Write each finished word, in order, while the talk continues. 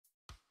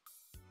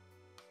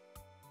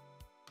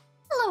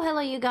Hello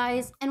you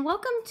guys, and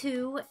welcome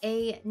to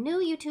a new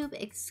YouTube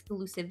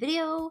exclusive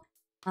video.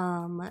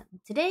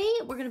 Today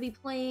we're going to be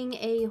playing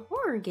a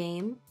horror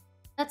game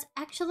that's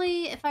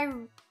actually, if I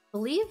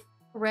believe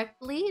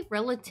correctly,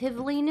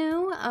 relatively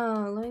new.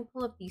 Let me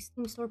pull up the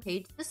Steam store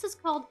page. This is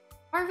called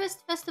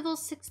Harvest Festival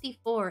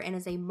 64 and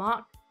is a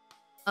mock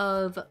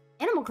of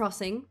Animal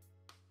Crossing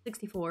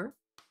 64,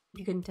 if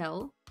you can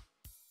tell.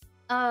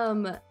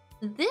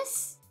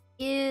 This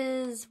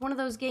is one of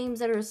those games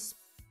that are,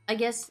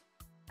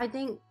 I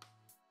think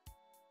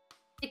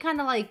they kind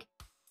of like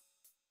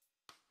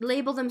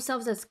label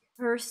themselves as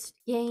cursed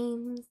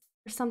games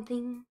or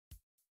something.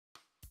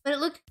 But it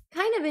looked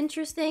kind of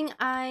interesting.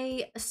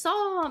 I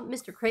saw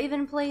Mr.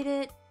 Craven played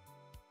it.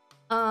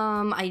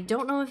 I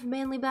don't know if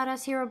Manly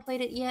Badass Hero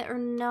played it yet or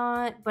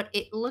not, but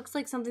it looks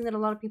like something that a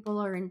lot of people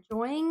are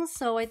enjoying.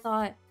 So I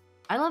thought,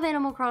 I love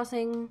Animal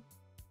Crossing.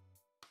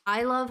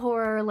 I love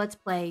horror, let's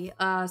play.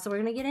 So we're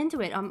gonna get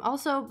into it.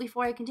 Also,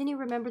 before I continue,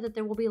 remember that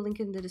there will be a link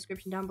in the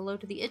description down below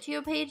to the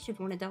itch.io page if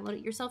you want to download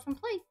it yourself and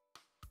play.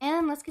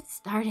 And let's get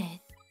started.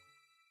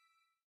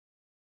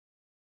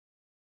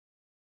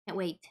 Can't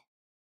wait.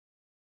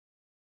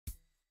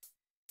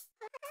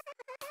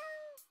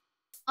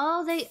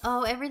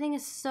 Oh, everything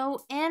is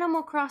so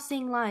Animal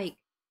Crossing-like.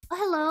 Oh,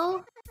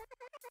 hello.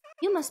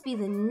 You must be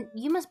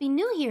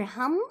new here,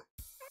 hum?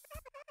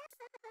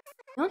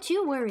 Don't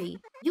you worry,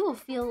 you will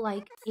feel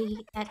like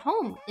at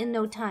home in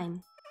no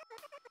time.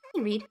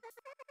 You can read.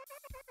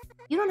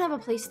 You don't have a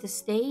place to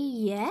stay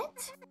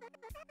yet?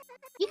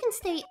 You can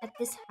stay at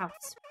this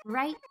house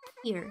right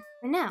here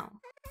for now.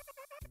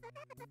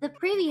 The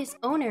previous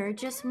owner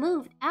just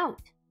moved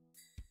out.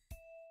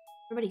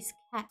 Everybody's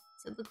cats,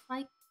 it looks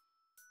like.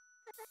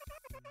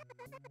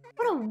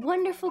 What a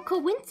wonderful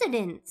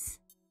coincidence!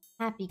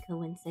 Happy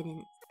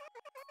coincidence.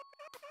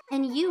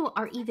 And you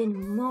are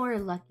even more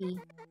lucky.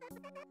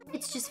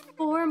 It's just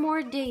 4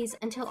 more days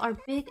until our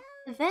big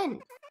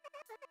event,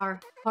 our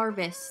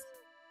Harvest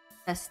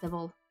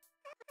Festival.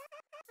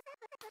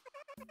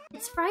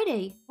 It's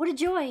Friday, what a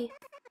joy!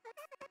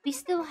 We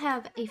still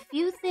have a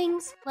few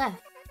things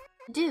left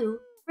to do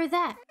for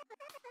that.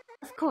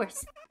 Of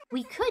course,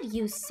 we could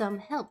use some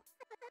help.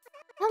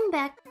 Come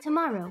back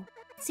tomorrow,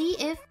 see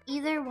if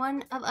either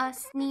one of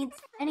us needs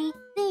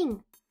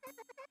anything.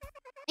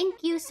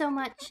 Thank you so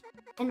much,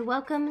 and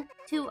welcome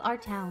to our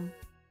town.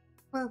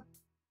 Well,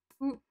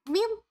 I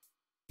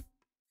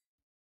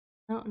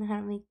don't know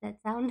how to make that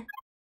sound.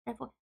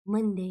 Therefore,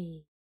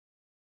 Monday.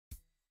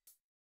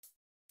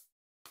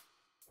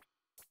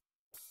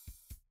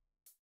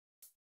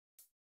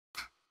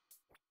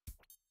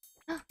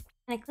 Can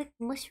I click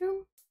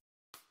mushroom?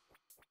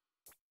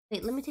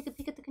 Wait, let me take a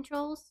peek at the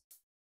controls.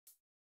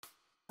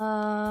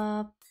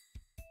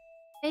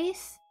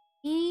 Space,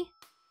 E.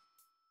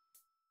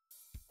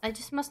 I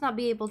just must not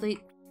be able to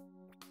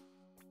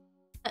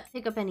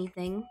pick up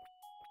anything.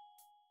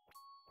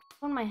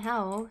 On my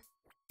house.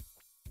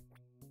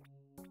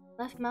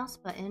 Left mouse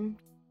button.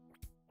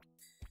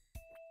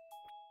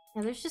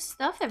 Yeah, there's just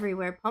stuff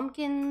everywhere.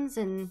 Pumpkins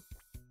and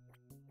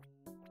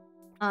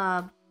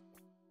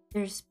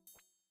there's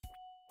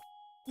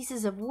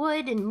pieces of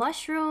wood and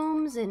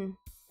mushrooms and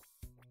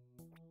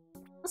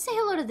let's say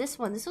hello to this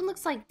one. This one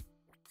looks like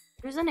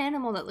there's an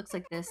animal that looks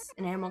like this.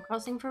 An Animal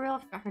Crossing for real? I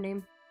forgot her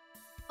name.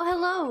 Oh,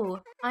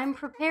 hello! I'm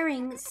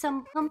preparing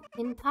some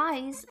pumpkin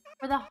pies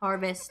for the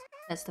Harvest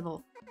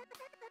Festival.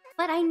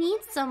 But I need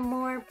some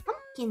more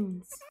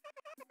pumpkins.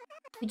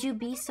 Would you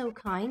be so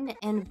kind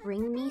and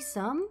bring me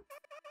some?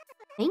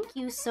 Thank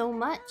you so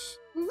much.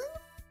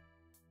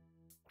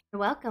 You're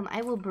welcome.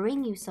 I will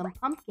bring you some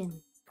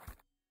pumpkins.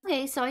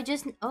 Okay, so I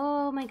just...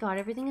 Oh my god,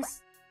 everything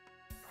is...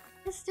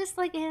 It's just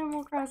like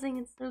Animal Crossing.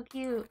 It's so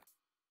cute.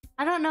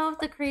 I don't know if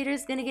the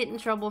creator's gonna get in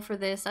trouble for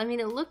this. I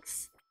mean, it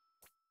looks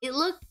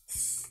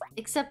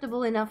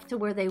acceptable enough to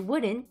where they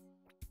wouldn't.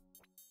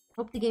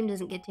 Hope the game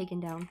doesn't get taken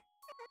down.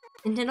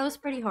 Nintendo's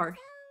pretty harsh.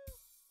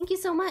 Thank you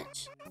so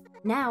much.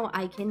 Now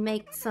I can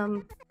make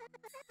some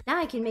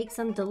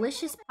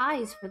delicious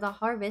pies for the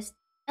Harvest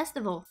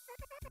Festival.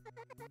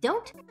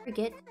 Don't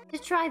forget to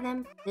try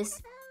them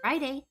this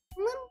Friday.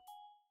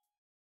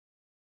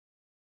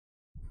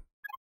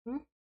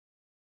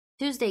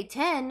 Tuesday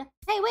 10.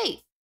 Hey,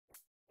 wait.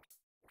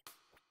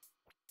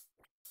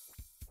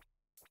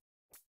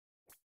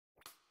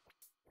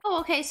 Oh,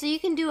 okay, so you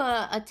can do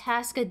a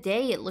task a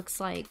day, it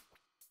looks like.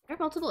 Are there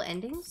multiple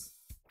endings?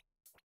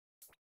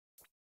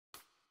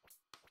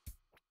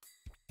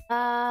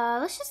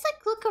 Let's just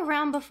like look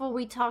around before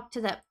we talk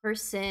to that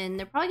person.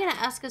 They're probably gonna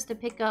ask us to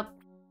pick up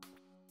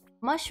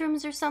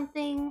mushrooms or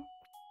something.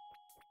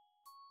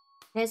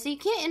 Okay, so you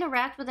can't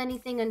interact with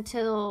anything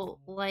until,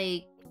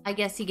 like, I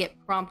guess you get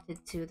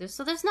prompted to.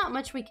 There's not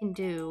much we can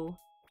do.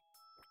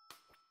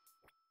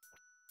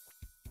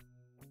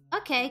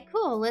 Okay,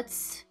 cool.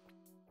 Let's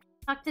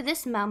talk to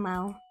this Mau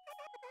Mau.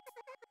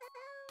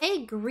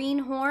 Hey,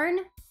 Greenhorn.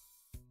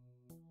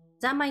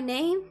 Is that my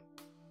name?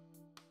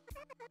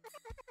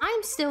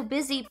 I'm still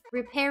busy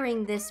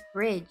repairing this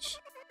bridge,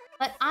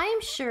 but I'm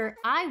sure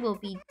I will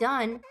be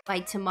done by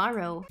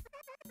tomorrow.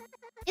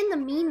 In the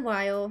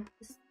meanwhile,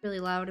 this is really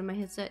loud in my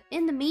headset.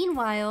 In the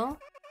meanwhile,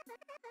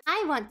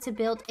 I want to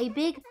build a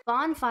big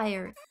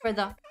bonfire for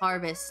the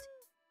Harvest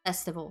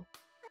Festival.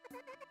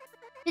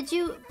 Could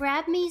you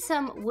grab me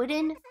some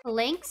wooden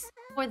planks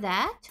for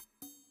that?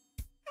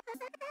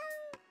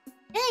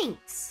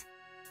 Thanks!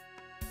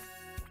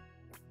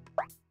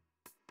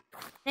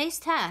 Today's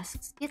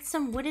tasks. Get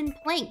some wooden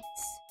planks.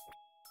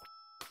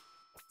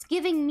 It's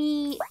giving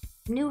me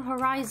New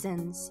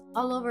Horizons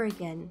all over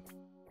again.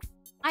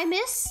 I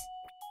miss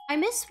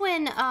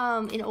when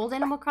in old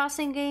Animal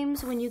Crossing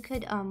games when you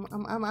could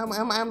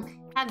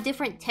have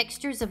different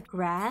textures of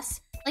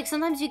grass. Like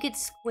sometimes you get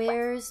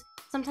squares,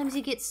 sometimes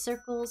you get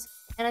circles,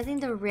 and I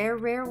think the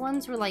rare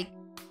ones were like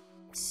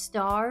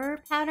star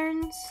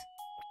patterns.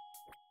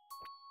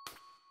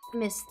 I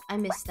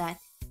missed that.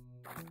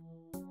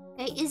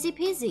 Okay, easy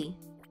peasy.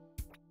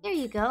 Here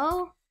you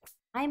go.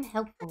 I'm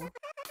helpful.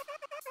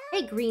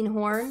 Hey,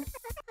 Greenhorn.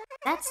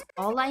 That's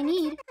all I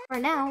need for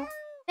now.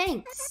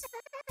 Thanks.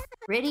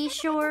 Pretty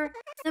sure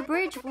the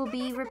bridge will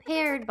be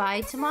repaired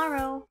by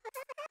tomorrow.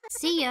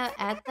 See ya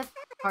at the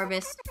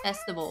Harvest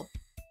Festival.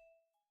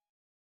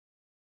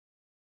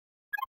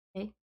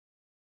 Okay.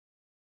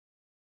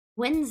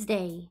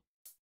 Wednesday.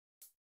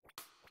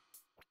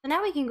 So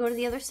now we can go to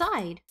the other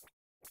side.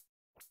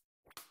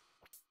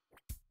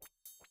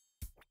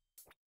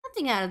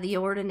 Nothing out of the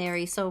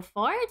ordinary so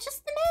far. It's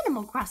just an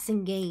Animal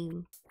Crossing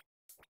game.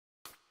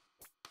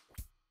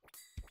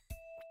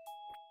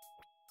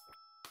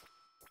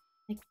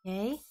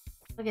 Okay.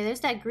 Okay,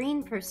 there's that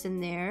green person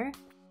there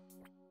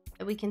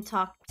that we can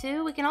talk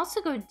to. We can also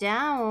go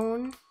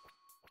down.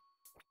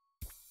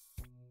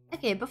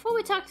 Okay, before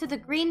we talk to the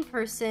green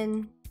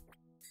person...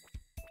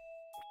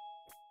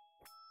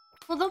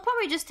 Well, they'll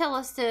probably just tell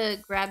us to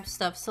grab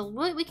stuff, so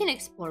we can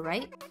explore,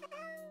 right?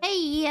 Hey,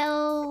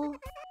 yo!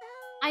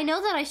 I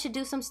know that I should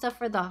do some stuff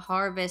for the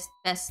Harvest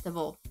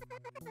Festival.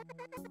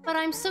 But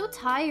I'm so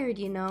tired,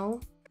 you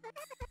know.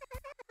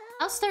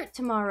 I'll start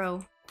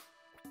tomorrow.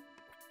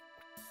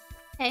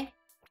 Okay.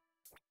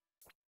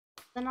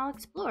 Then I'll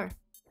explore.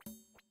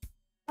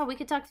 Oh, we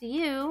could talk to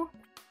you.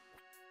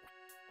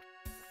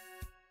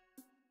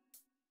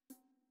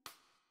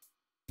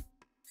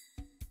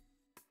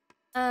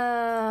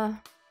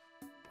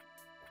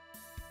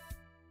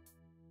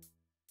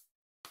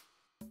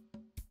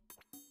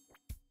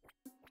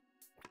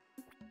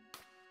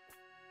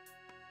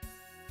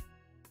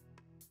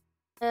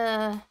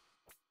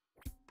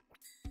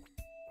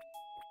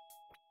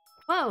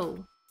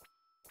 Whoa.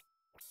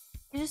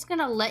 You're just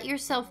gonna let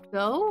yourself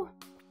go?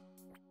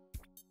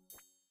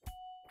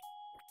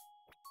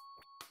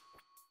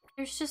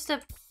 There's just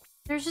a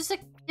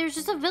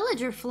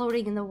villager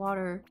floating in the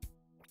water.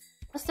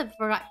 Must have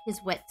forgot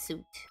his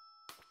wetsuit.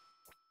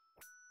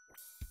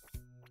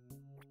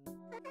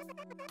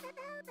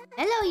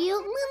 Hello,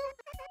 you.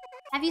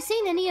 Have you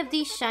seen any of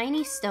these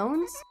shiny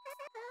stones?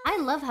 I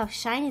love how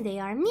shiny they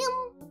are.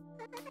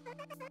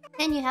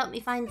 Can you help me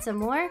find some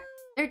more?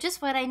 They're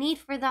just what I need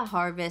for the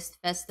Harvest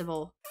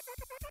Festival.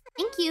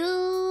 Thank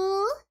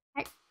you!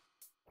 Heart.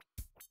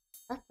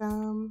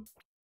 Welcome.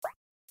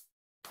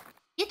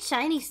 Get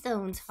shiny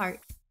stones, heart.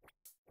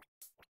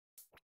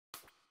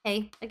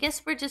 Hey, I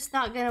guess we're just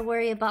not gonna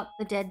worry about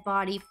the dead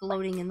body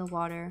floating in the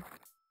water.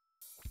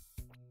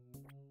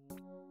 I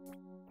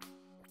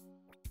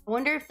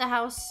wonder if the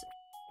house...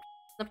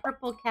 The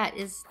purple cat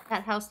is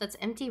that house that's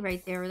empty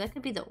right there, or that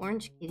could be the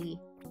orange kitty.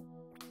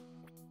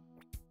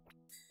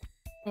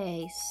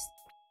 Okay,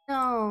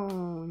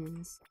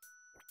 stones.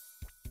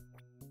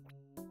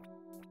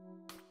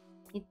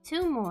 Need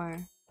 2 more.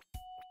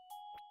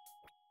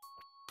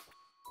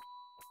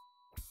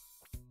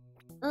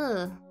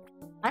 Ugh.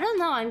 I don't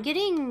know, I'm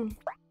getting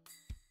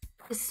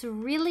this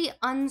really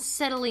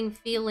unsettling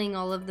feeling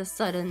all of a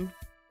sudden.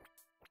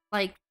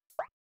 Like,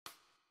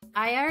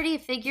 I already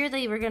figured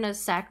they were gonna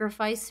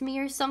sacrifice me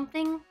or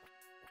something.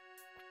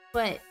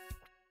 But,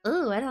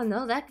 ooh, I don't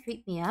know, that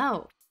creeped me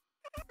out.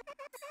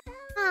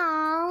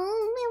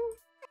 Oh,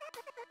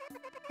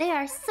 they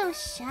are so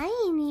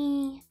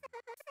shiny.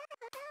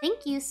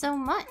 Thank you so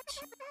much.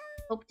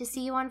 Hope to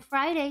see you on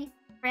Friday,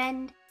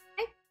 friend.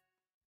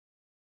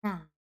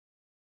 Ah.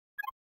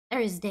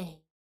 Thursday.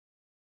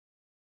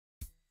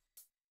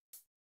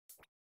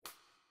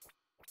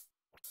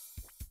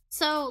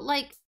 So,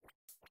 like...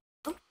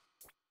 Oh.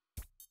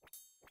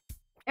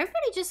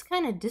 Everybody just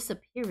kind of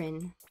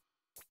disappearing.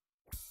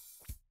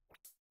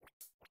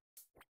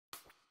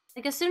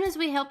 Like, as soon as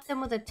we help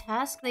them with a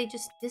task, they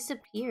just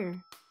disappear.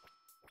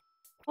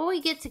 Before we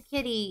get to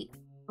Kitty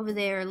over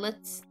there,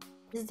 let's...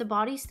 Is the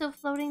body still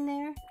floating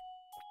there?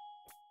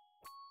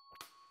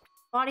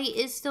 Body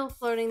is still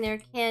floating there,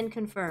 can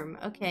confirm.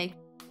 Okay.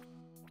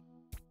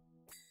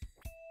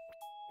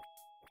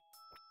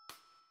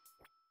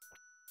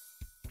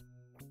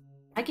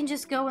 I can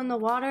just go in the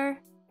water.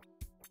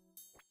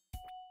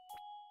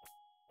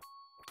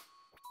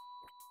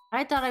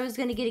 I thought I was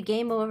gonna get a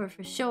game over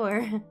for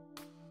sure.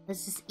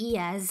 That's just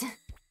Iaz.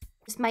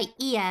 Just my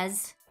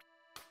Iaz.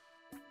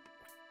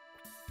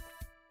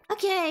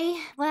 Okay,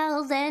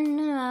 well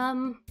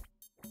then,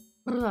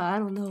 I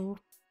don't know.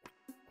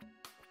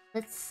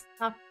 Let's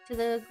talk to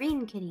the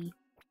green kitty.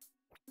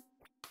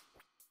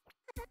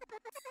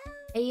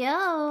 Hey,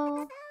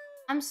 yo!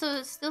 I'm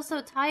still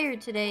so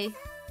tired today.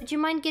 Would you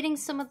mind getting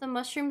some of the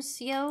mushrooms,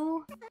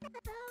 yo?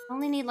 I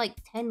only need like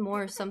 10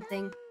 more or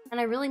something, and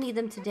I really need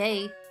them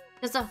today.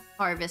 Because the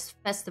harvest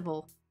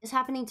festival is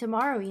happening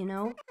tomorrow, you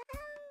know?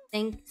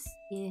 Thanks.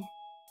 Yeah.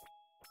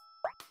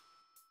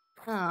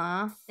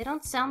 Aw, they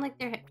don't sound like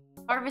they're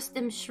harvest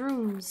them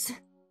shrooms.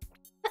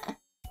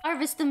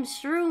 Harvest them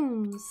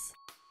shrooms.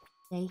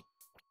 Okay.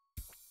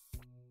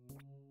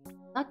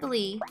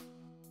 Luckily,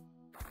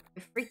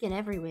 they're freaking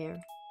everywhere.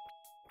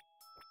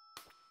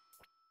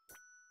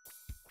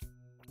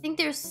 I think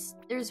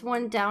there's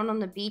one down on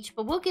the beach,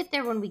 but we'll get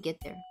there when we get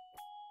there.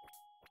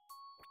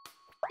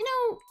 You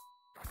know,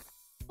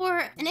 for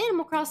an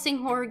Animal Crossing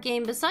horror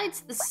game,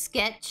 besides the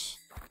sketch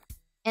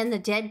and the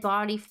dead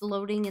body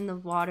floating in the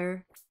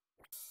water,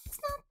 it's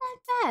not that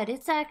bad.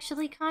 It's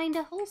actually kind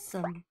of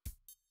wholesome.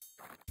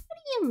 What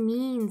do you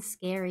mean,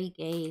 scary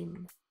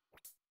game?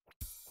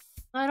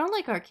 Well, I don't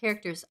like our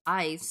character's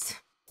eyes.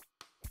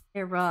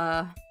 They're,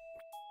 a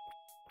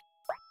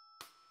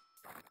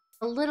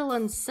little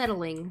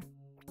unsettling.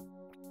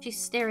 She's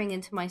staring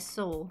into my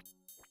soul.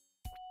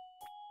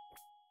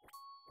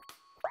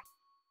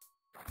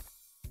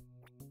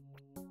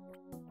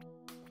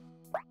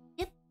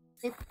 Yep,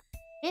 yep,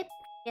 yep,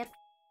 yep.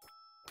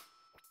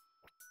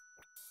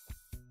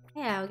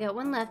 Yeah, we got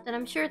one left, and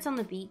I'm sure it's on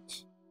the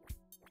beach.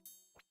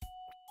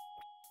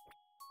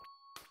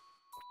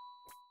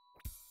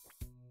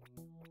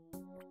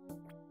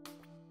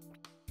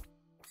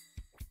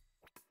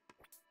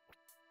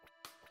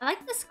 I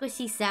like the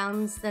squishy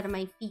sounds that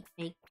my feet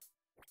make.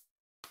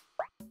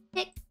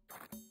 Tick.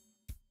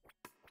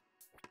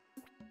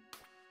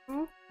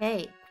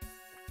 Okay.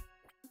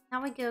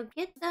 Now we go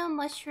get the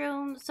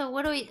mushrooms. So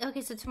what do we...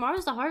 Okay, so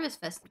tomorrow's the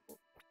Harvest Festival.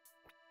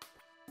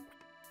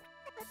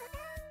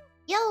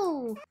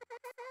 Yo!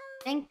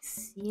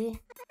 Thanks. Yeah.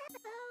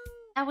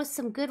 That was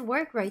some good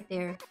work right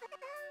there.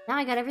 Now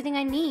I got everything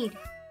I need.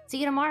 See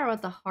you tomorrow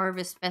at the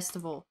Harvest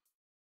Festival.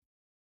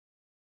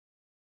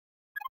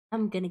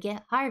 I'm gonna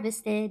get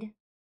harvested.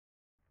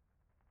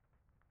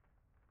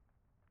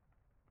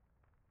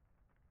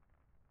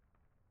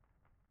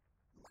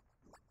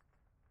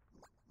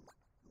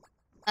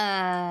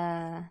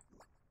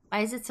 Why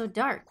is it so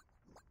dark?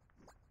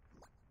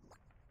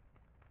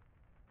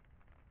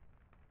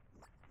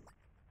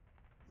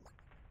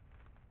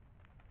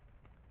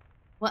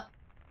 What?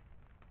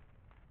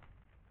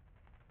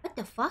 What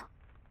the fuck?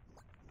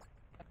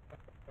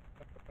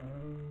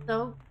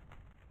 So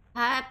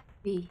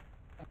happy.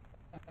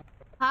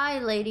 Hi,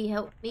 lady,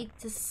 help me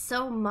to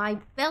sew my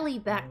belly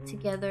back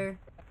together.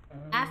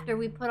 After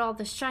we put all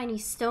the shiny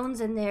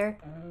stones in there,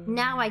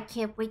 now I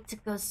can't wait to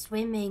go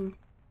swimming.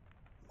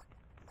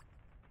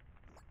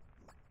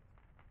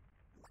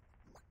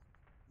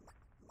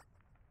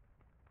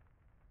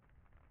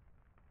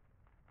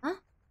 Huh?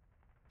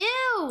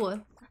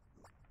 Ew!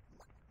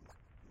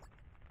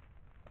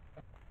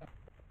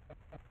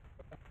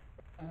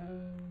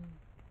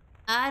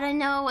 I don't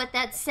know what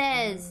that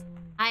says.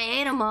 I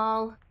ate them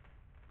all.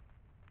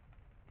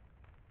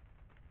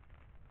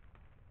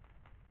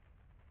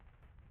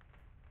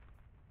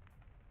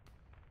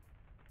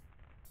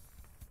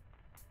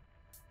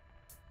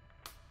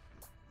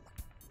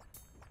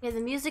 Okay, the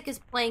music is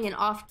playing in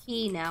off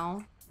key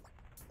now.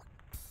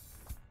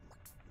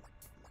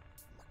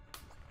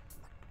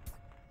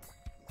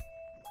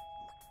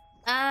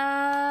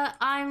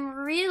 I'm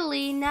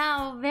really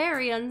now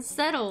very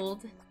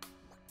unsettled.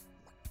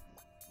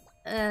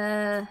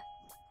 One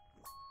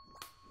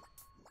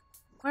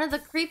of the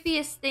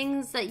creepiest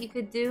things that you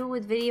could do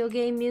with video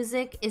game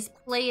music is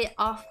play it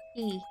off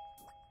key.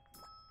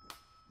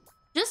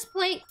 Just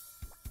play...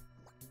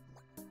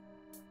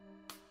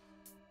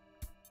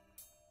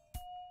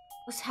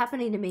 What's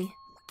happening to me?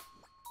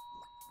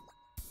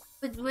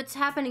 What's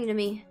happening to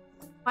me?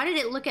 Why did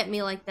it look at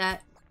me like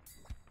that?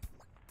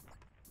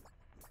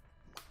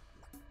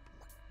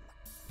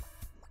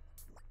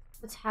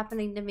 What's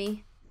happening to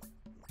me?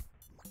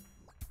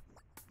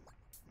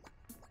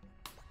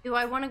 Do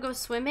I want to go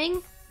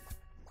swimming?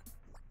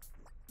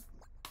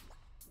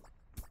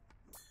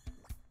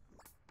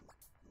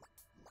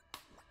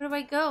 Where do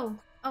I go?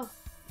 Oh.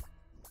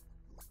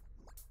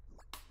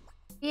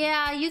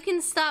 Yeah, you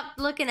can stop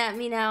looking at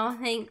me now,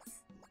 thanks.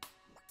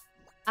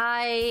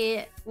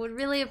 I would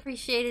really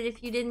appreciate it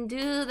if you didn't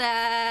do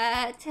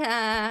that.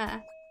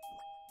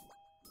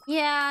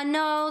 Yeah,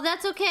 no,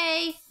 that's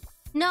okay.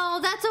 No,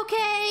 that's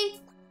okay.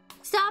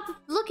 Stop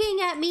looking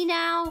at me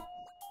now.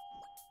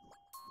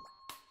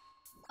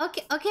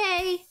 Okay,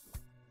 okay.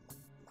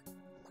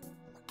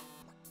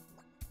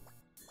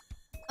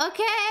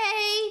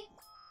 Okay.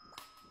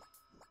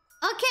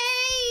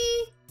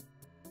 Okay.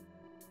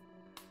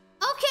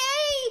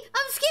 Okay.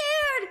 I'm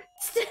scared.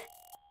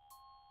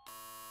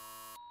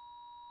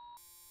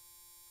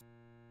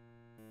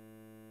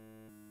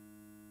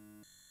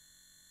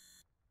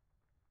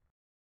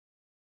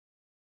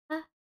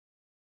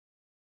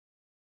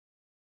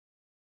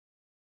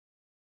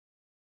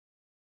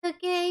 The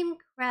game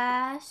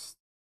crashed.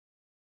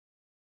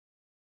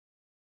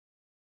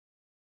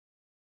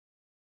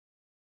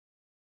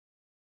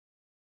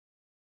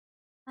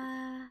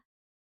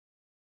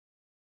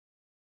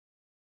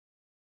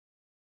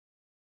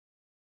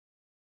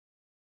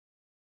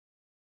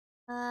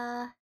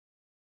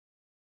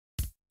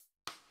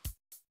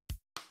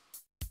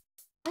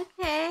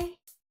 Okay.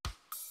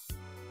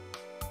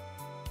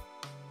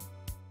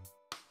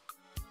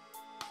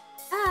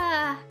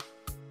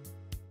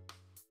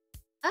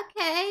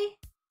 Okay.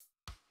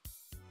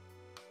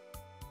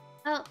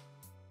 Oh,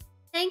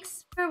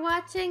 thanks for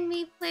watching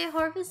me play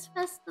Harvest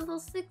Festival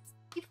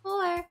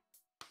 64.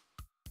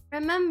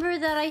 Remember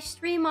that I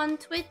stream on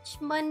Twitch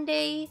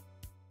Monday,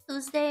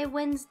 Tuesday,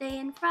 Wednesday,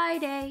 and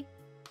Friday.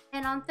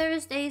 And on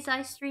Thursdays,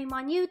 I stream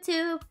on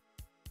YouTube.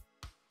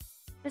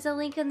 There's a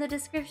link in the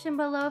description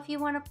below if you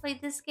want to play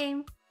this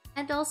game.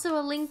 And also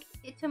a link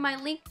to my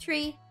link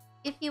tree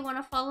if you want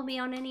to follow me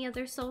on any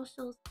other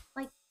socials,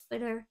 like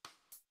Twitter.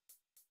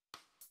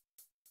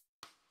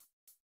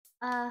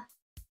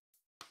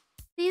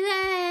 See you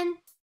then!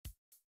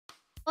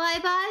 Bye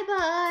bye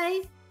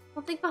bye!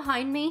 Don't think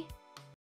behind me.